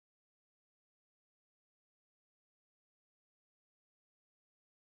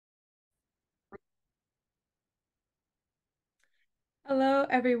Hello,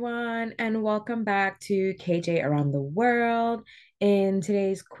 everyone, and welcome back to KJ Around the World. In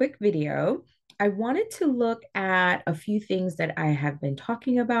today's quick video, I wanted to look at a few things that I have been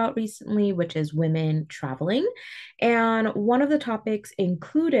talking about recently, which is women traveling. And one of the topics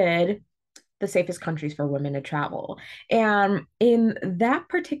included the safest countries for women to travel. And in that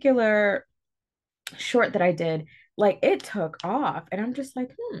particular short that I did, like it took off. And I'm just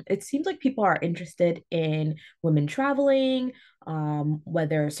like, it seems like people are interested in women traveling,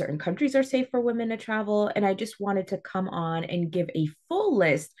 whether certain countries are safe for women to travel. And I just wanted to come on and give a full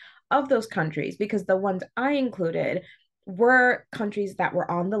list of those countries because the ones I included were countries that were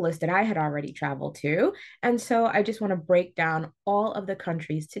on the list that I had already traveled to. And so I just want to break down all of the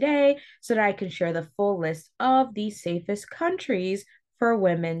countries today so that I can share the full list of the safest countries for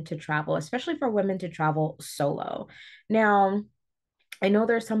women to travel, especially for women to travel solo. Now, I know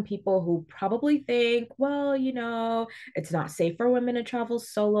there's some people who probably think, well, it's not safe for women to travel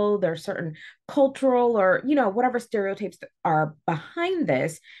solo. There's certain cultural or, whatever stereotypes that are behind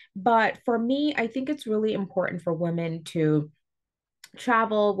this. But for me, I think it's really important for women to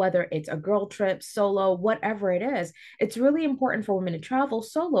travel, whether it's a girl trip, solo, whatever it is. It's really important for women to travel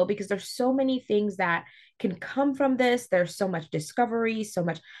solo because there's so many things that can come from this. There's so much discovery, so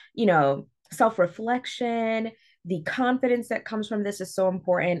much, self-reflection. The confidence that comes from this is so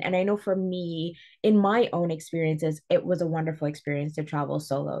important. And I know for me, in my own experiences, it was a wonderful experience to travel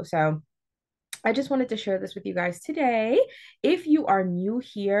solo. So I just wanted to share this with you guys today. If you are new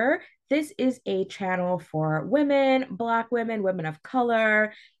here, this is a channel for women, Black women, women of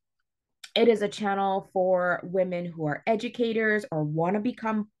color. It is a channel for women who are educators or want to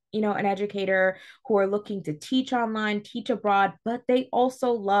become, an educator, who are looking to teach online, teach abroad, but they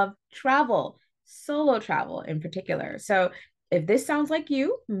also love travel, solo travel in particular. So if this sounds like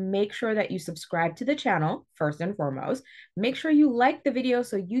you, make sure that you subscribe to the channel first and foremost. Make sure you like the video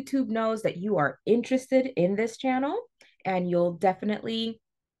so YouTube knows that you are interested in this channel, and you'll definitely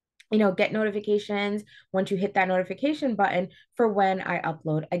get notifications once you hit that notification button for when I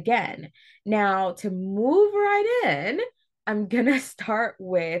upload again. Now, to move right in, I'm gonna start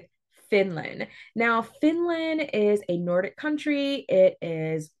with Finland. Now, Finland is a Nordic country. It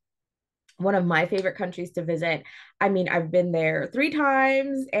is one of my favorite countries to visit. I mean, I've been there 3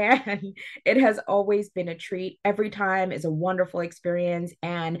 times and it has always been a treat. Every time is a wonderful experience.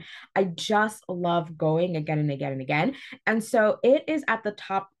 And I just love going again and again and again. And so it is at the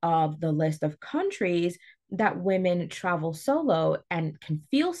top of the list of countries that women travel solo and can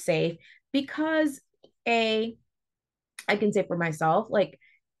feel safe because, A, I can say for myself, like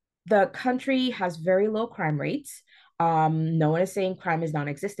the country has very low crime rates. No one is saying crime is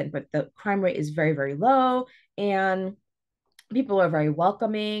non-existent, but the crime rate is very, very low, and people are very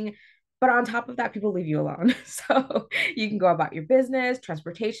welcoming. But on top of that, people leave you alone. So you can go about your business.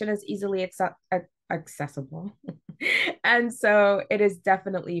 Transportation is easily accessible. And so it is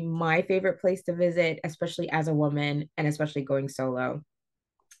definitely my favorite place to visit, especially as a woman and especially going solo.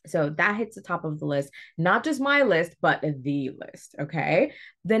 So that hits the top of the list, not just my list, but the list. Okay.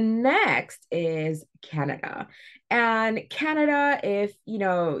 The next is Canada. And Canada, if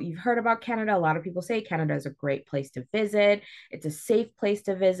you've heard about Canada, a lot of people say Canada is a great place to visit. It's a safe place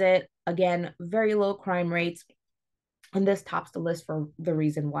to visit. Again, very low crime rates. And this tops the list for the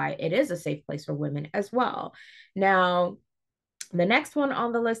reason why it is a safe place for women as well. Now, the next one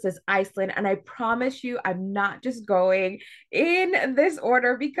on the list is Iceland. And I promise you, I'm not just going in this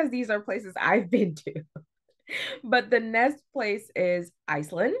order because these are places I've been to. But the next place is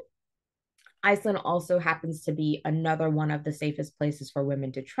Iceland. Iceland also happens to be another one of the safest places for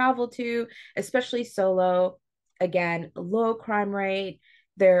women to travel to, especially solo. Again, low crime rate.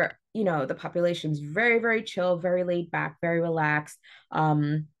 They're, the population's very, very chill, very laid back, very relaxed.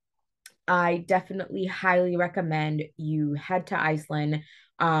 I definitely highly recommend you head to Iceland.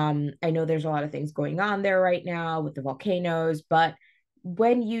 I know there's a lot of things going on there right now with the volcanoes, but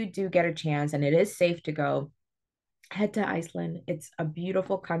when you do get a chance and it is safe to go, head to Iceland. It's a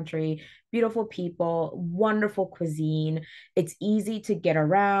beautiful country, beautiful people, wonderful cuisine. It's easy to get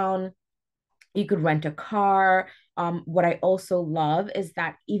around. You could rent a car. What I also love is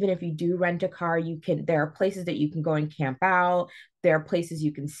that even if you do rent a car, there are places that you can go and camp out. There are places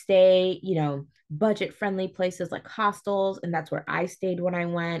you can stay, budget friendly places like hostels. And that's where I stayed when I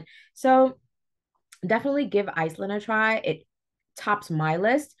went. So definitely give Iceland a try. It tops my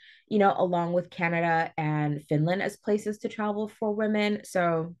list, along with Canada and Finland as places to travel for women.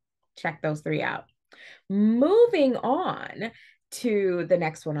 So check those three out. Moving on to the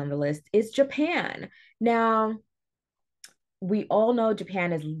next one on the list is Japan. Now, we all know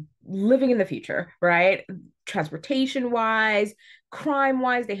Japan is living in the future, right? Transportation wise, crime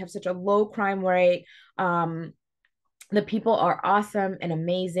wise, they have such a low crime rate. Um, the people are awesome and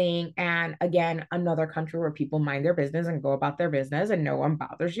amazing. And again, another country where people mind their business and go about their business and no one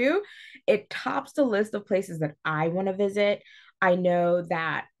bothers you. It tops the list of places that I want to visit. I know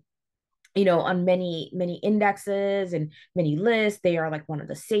that on many indexes and many lists, they are like one of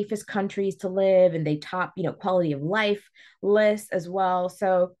the safest countries to live, and they top quality of life lists as well.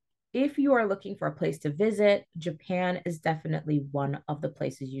 So if you are looking for a place to visit, Japan is definitely one of the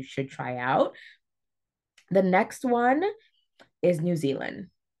places you should try out. The next one is New Zealand.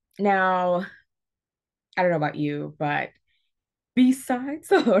 Now, I don't know about you, but besides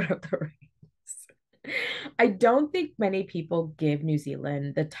the Lord of the Rings, I don't think many people give New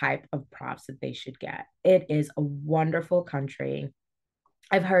Zealand the type of props that they should get. It is a wonderful country.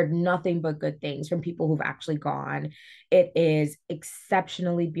 I've heard nothing but good things from people who've actually gone. It is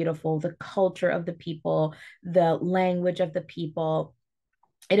exceptionally beautiful. The culture of the people, the language of the people.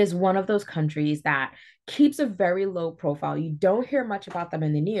 It is one of those countries that keeps a very low profile. You don't hear much about them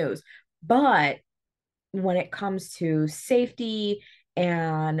in the news, but when it comes to safety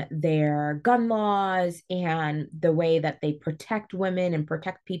and their gun laws and the way that they protect women and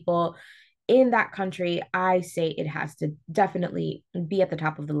protect people in that country, I say it has to definitely be at the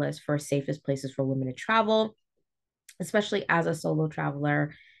top of the list for safest places for women to travel, especially as a solo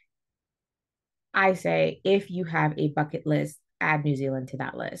traveler. I say if you have a bucket list, add New Zealand to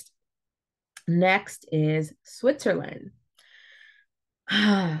that list. Next is Switzerland.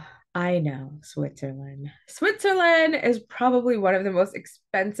 I know, Switzerland. Switzerland is probably one of the most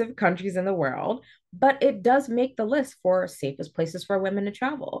expensive countries in the world, but it does make the list for safest places for women to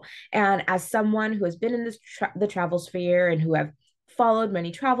travel. And as someone who has been in the travel sphere and who have followed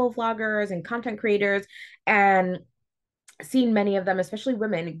many travel vloggers and content creators and seen many of them, especially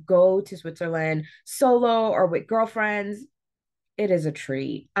women, go to Switzerland solo or with girlfriends, it is a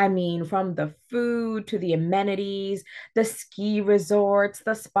treat. I mean, from the food to the amenities, the ski resorts,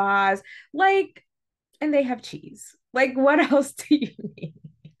 the spas, like, and they have cheese. Like, what else do you need?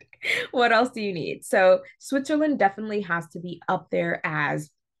 What else do you need? So, Switzerland definitely has to be up there as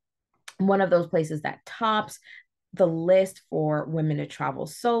one of those places that tops the list for women to travel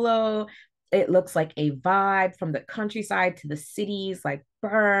solo. It looks like a vibe from the countryside to the cities like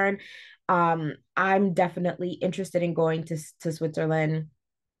Bern. I'm definitely interested in going to Switzerland.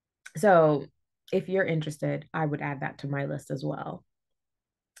 So if you're interested, I would add that to my list as well.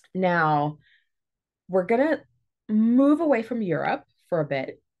 Now, we're going to move away from Europe for a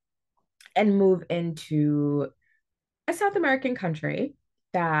bit and move into a South American country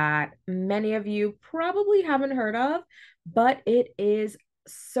that many of you probably haven't heard of, but it is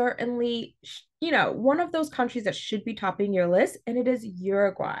certainly, one of those countries that should be topping your list, and it is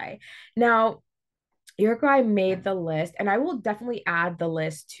Uruguay. Now, Uruguay made the list, and I will definitely add the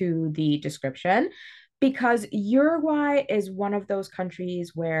list to the description because Uruguay is one of those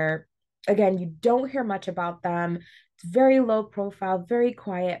countries where, again, you don't hear much about them. It's very low profile, very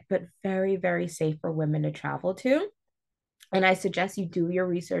quiet, but very, very safe for women to travel to. And I suggest you do your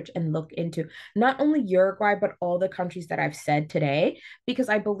research and look into not only Uruguay, but all the countries that I've said today, because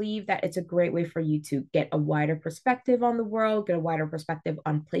I believe that it's a great way for you to get a wider perspective on the world, get a wider perspective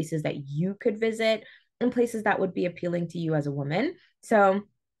on places that you could visit and places that would be appealing to you as a woman. So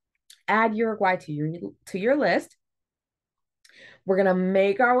add Uruguay to your list. We're gonna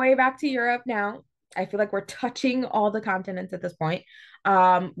make our way back to Europe now. I feel like we're touching all the continents at this point.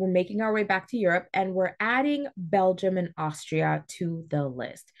 We're making our way back to Europe and we're adding Belgium and Austria to the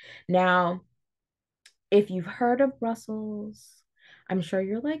list. Now, if you've heard of Brussels, I'm sure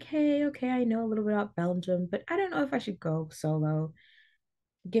you're like, hey, okay, I know a little bit about Belgium, but I don't know if I should go solo.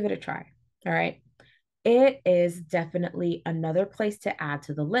 Give it a try. All right. It is definitely another place to add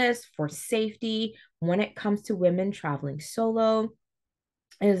to the list for safety when it comes to women traveling solo.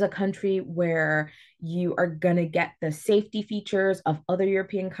 It is a country where you are going to get the safety features of other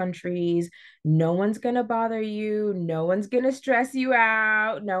European countries. No one's going to bother you. No one's going to stress you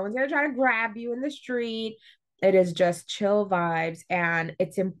out. No one's going to try to grab you in the street. It is just chill vibes. And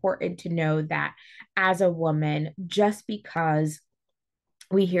it's important to know that as a woman, just because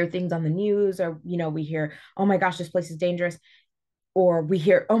we hear things on the news or, we hear, oh my gosh, this place is dangerous, or we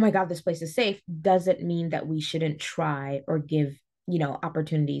hear, oh my God, this place is safe, doesn't mean that we shouldn't try or give,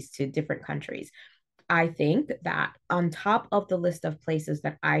 opportunities to different countries. I think that on top of the list of places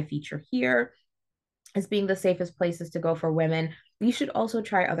that I feature here as being the safest places to go for women, you should also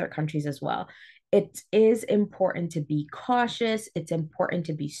try other countries as well. It is important to be cautious. It's important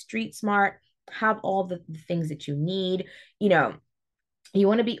to be street smart. have all the things that you need. You know, you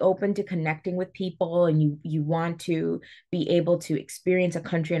want to be open to connecting with people, and you want to be able to experience a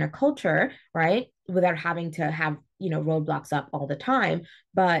country and a culture, right, without having to have, roadblocks up all the time.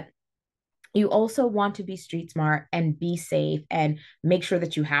 But you also want to be street smart and be safe and make sure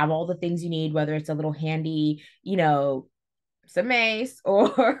that you have all the things you need, whether it's a little handy, some mace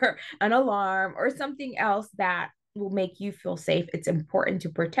or an alarm or something else that will make you feel safe. It's important to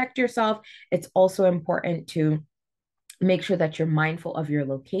protect yourself. It's also important to make sure that you're mindful of your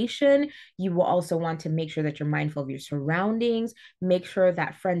location. You will also want to make sure that you're mindful of your surroundings. Make sure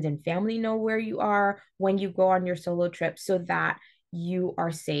that friends and family know where you are when you go on your solo trip so that you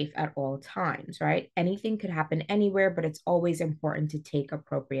are safe at all times, right? Anything could happen anywhere, but it's always important to take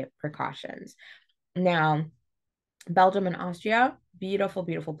appropriate precautions. Now, Belgium and Austria, beautiful,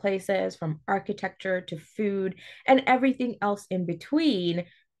 beautiful places from architecture to food and everything else in between.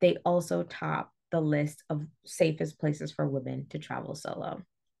 They also top the list of safest places for women to travel solo.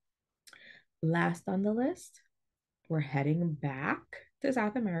 Last on the list, we're heading back to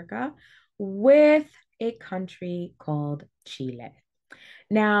South America with a country called Chile.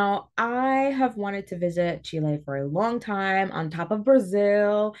 Now, I have wanted to visit Chile for a long time, on top of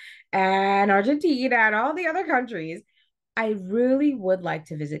Brazil and Argentina and all the other countries. I really would like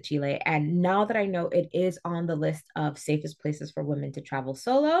to visit Chile. And now that I know it is on the list of safest places for women to travel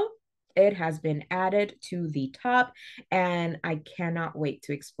solo, it has been added to the top. And I cannot wait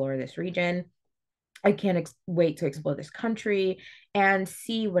to explore this region. I can't wait to explore this country and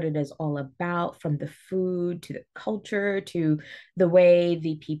see what it is all about, from the food to the culture to the way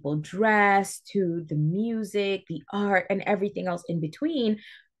the people dress to the music, the art, and everything else in between,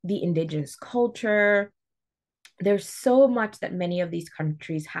 the indigenous culture. There's so much that many of these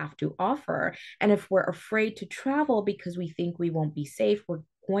countries have to offer. And if we're afraid to travel because we think we won't be safe, we're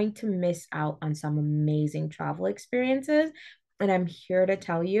going to miss out on some amazing travel experiences. And I'm here to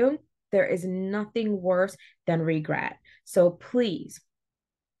tell you, there is nothing worse than regret. So please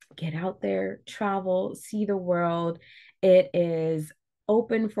get out there, travel, see the world. It is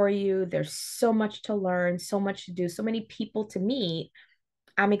open for you. There's so much to learn, so much to do, so many people to meet.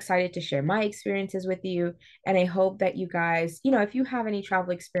 I'm excited to share my experiences with you. And I hope that you guys, if you have any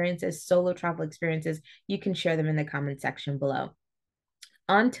travel experiences, solo travel experiences, you can share them in the comment section below.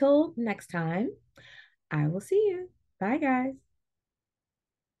 Until next time, I will see you. Bye, guys.